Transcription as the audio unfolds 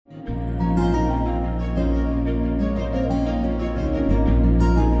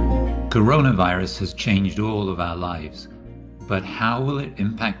Coronavirus has changed all of our lives, but how will it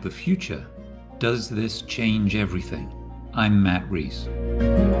impact the future? Does this change everything? I'm Matt Rees.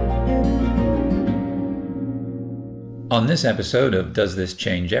 On this episode of Does This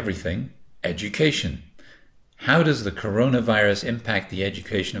Change Everything? Education. How does the coronavirus impact the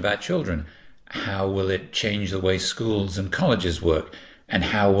education of our children? How will it change the way schools and colleges work? And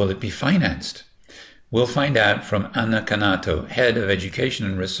how will it be financed? We'll find out from Anna Canato, Head of Education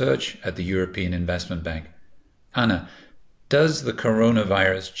and Research at the European Investment Bank. Anna, does the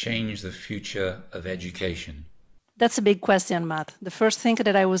coronavirus change the future of education? That's a big question, Matt. The first thing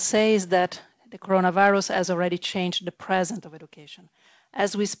that I would say is that the coronavirus has already changed the present of education.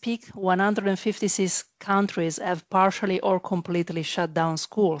 As we speak, 156 countries have partially or completely shut down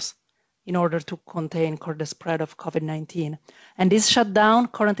schools in order to contain the spread of COVID-19. And this shutdown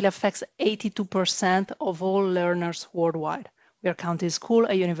currently affects 82% of all learners worldwide. We are counting school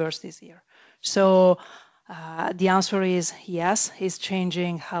and universities here. So the answer is yes, it's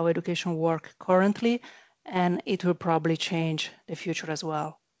changing how education works currently, and it will probably change the future as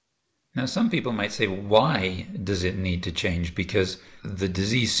well. Now, some people might say, why does it need to change? Because the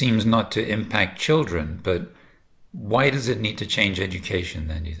disease seems not to impact children, but why does it need to change education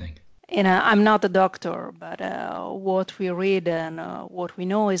then, do you think? I'm not a doctor, but what we read and what we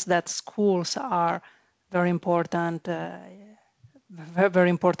know is that schools are very important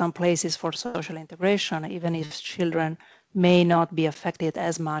places for social integration. Even if children may not be affected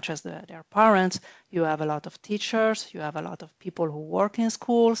as much as their parents, you have a lot of teachers, you have a lot of people who work in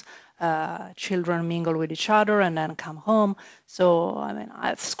schools, children mingle with each other and then come home. So,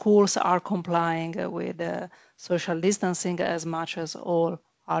 schools are complying with social distancing as much as all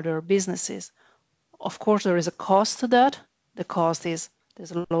other businesses. Of course, there is a cost to that. The cost is the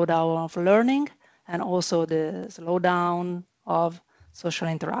slowdown of learning and also the slowdown of social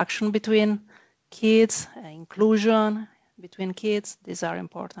interaction between kids, inclusion between kids. These are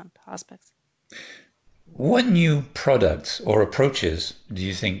important aspects. What new products or approaches do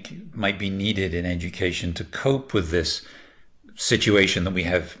you think might be needed in education to cope with this situation that we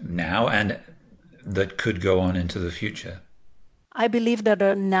have now and that could go on into the future? I believe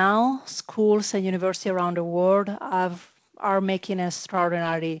that now schools and universities around the world are making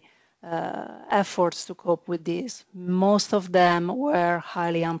extraordinary efforts to cope with this. Most of them were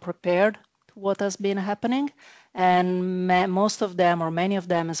highly unprepared to what has been happening, and most of them, or many of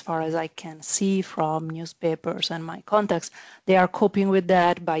them, as far as I can see from newspapers and my contacts, they are coping with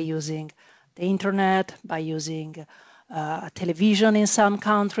that by using the internet, by using television in some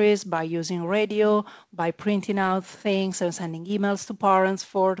countries, by using radio, by printing out things and sending emails to parents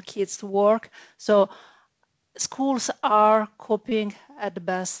for the kids to work. So schools are coping at the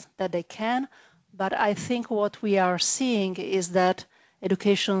best that they can, but I think what we are seeing is that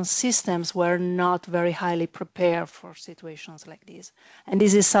education systems were not very highly prepared for situations like this. And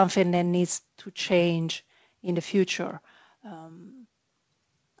this is something that needs to change in the future.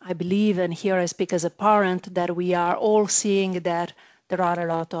 I believe, and here I speak as a parent, that we are all seeing that there are a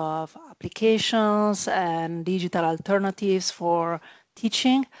lot of applications and digital alternatives for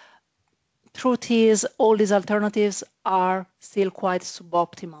teaching. Truth is, all these alternatives are still quite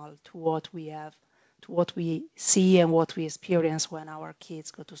suboptimal to what we have, to what we see and what we experience when our kids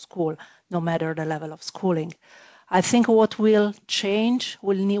go to school, no matter the level of schooling. I think what will change,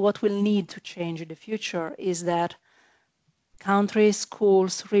 what will need to change in the future is that countries,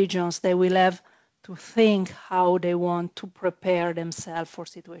 schools, regions, they will have to think how they want to prepare themselves for a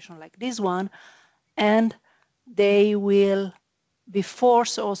situation like this one, and they will be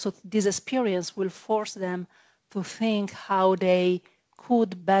forced also, this experience will force them to think how they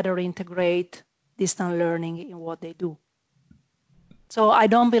could better integrate distant learning in what they do. So I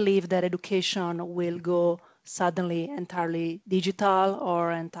don't believe that education will go suddenly entirely digital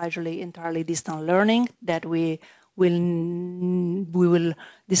or entirely distant learning, that we will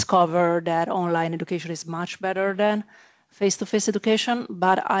discover that online education is much better than face-to-face education,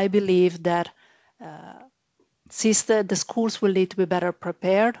 but I believe that the schools will need to be better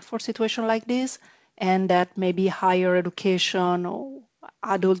prepared for a situation like this, and that maybe higher education or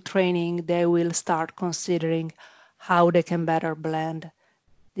adult training, they will start considering how they can better blend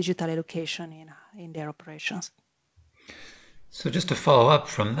digital education in their operations. So just to follow up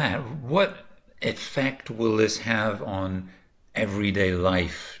from that, what effect will this have on everyday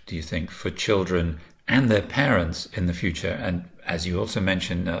life, do you think, for children and their parents in the future? And as you also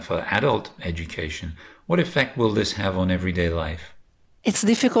mentioned, for adult education, what effect will this have on everyday life? It's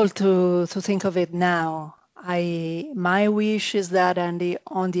difficult to think of it now. My wish is that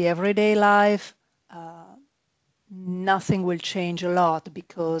on the everyday life, nothing will change a lot,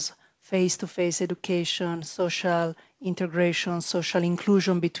 because face-to-face education, social integration, social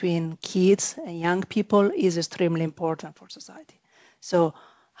inclusion between kids and young people is extremely important for society. So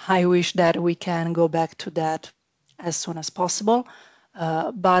I wish that we can go back to that as soon as possible.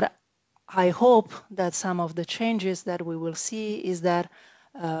 But I hope that some of the changes that we will see is that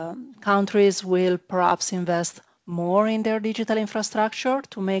countries will perhaps invest more in their digital infrastructure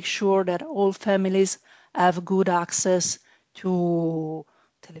to make sure that all families have good access to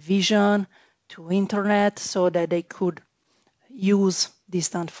television, to internet, so that they could use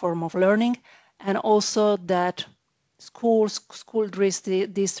distant form of learning, and also that school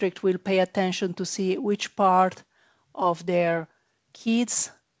district will pay attention to see which part of their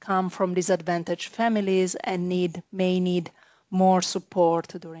kids come from disadvantaged families and may need more support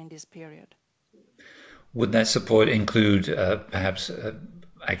during this period. Would that support include perhaps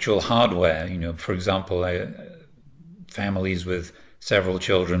actual hardware? For example, families with several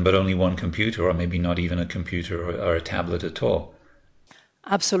children but only one computer, or maybe not even a computer or a tablet at all?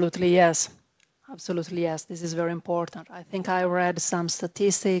 Absolutely, yes. Absolutely, yes. This is very important. I think I read some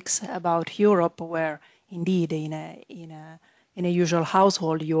statistics about Europe where indeed in a usual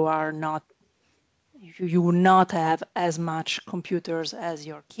household you would not have as much computers as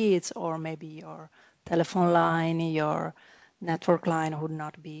your kids, or maybe your telephone line, your network line would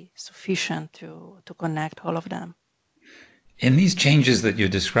not be sufficient to connect all of them. In these changes that you're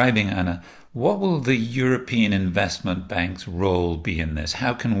describing, Anna, what will the European Investment Bank's role be in this?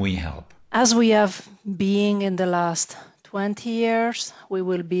 How can we help? As we have been in the last 20 years, we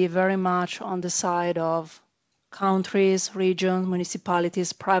will be very much on the side of countries, regions,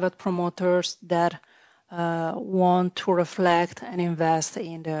 municipalities, private promoters that want to reflect and invest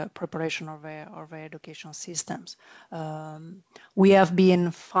in the preparation of our education systems. We have been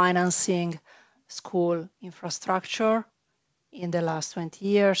financing school infrastructure in the last 20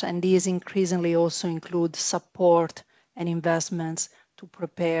 years, and these increasingly also include support and investments to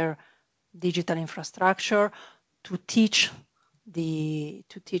prepare digital infrastructure, to teach the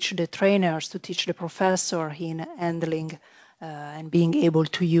trainers, to teach the professor in handling and being able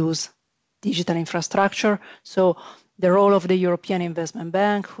to use digital infrastructure. So the role of the European Investment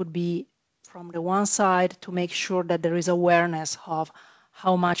Bank would be, from the one side, to make sure that there is awareness of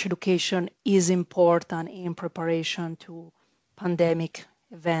how much education is important in preparation to pandemic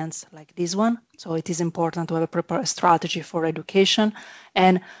events like this one. So it is important to have a strategy for education,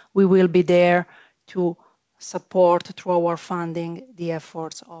 and we will be there to support through our funding the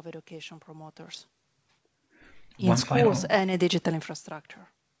efforts of education promoters in schools and in digital infrastructure.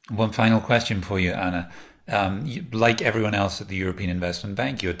 One final question for you, Anna. Like everyone else at the European Investment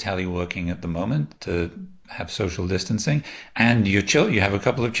Bank, you're teleworking at the moment to have social distancing, and you have a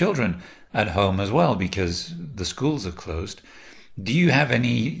couple of children at home as well because the schools are closed. Do you have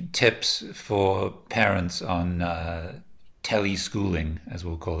any tips for parents on teleschooling, as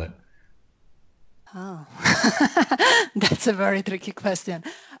we'll call it? Oh, that's a very tricky question.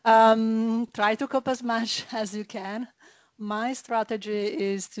 Try to cope as much as you can. My strategy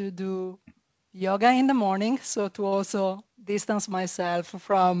is to do yoga in the morning, so to also distance myself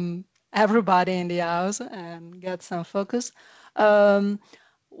from everybody in the house and get some focus.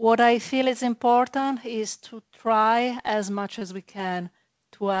 What I feel is important is to try as much as we can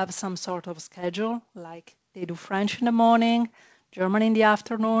to have some sort of schedule, like they do French in the morning, German in the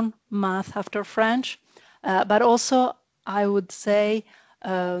afternoon, math after French. But also, I would say,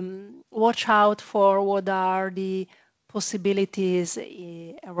 watch out for what are the possibilities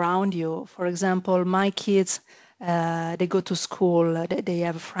around you. For example, my kids, they go to school, they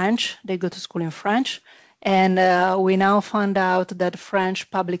have French, they go to school in French. And we now found out that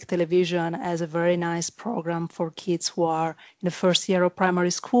French public television has a very nice program for kids who are in the first year of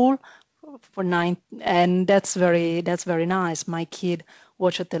primary school and that's very nice. My kid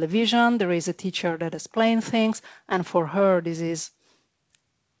watches television. There is a teacher that explains things, and for her this is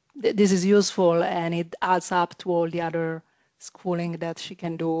useful, and it adds up to all the other schooling that she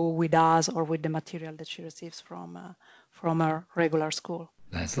can do with us or with the material that she receives from her regular school.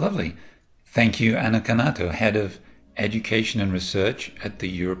 That's lovely. Thank you, Anna Canato, Head of Education and Research at the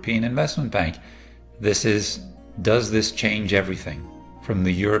European Investment Bank. This is Does This Change Everything? From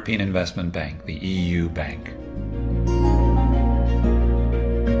the European Investment Bank, the EU bank.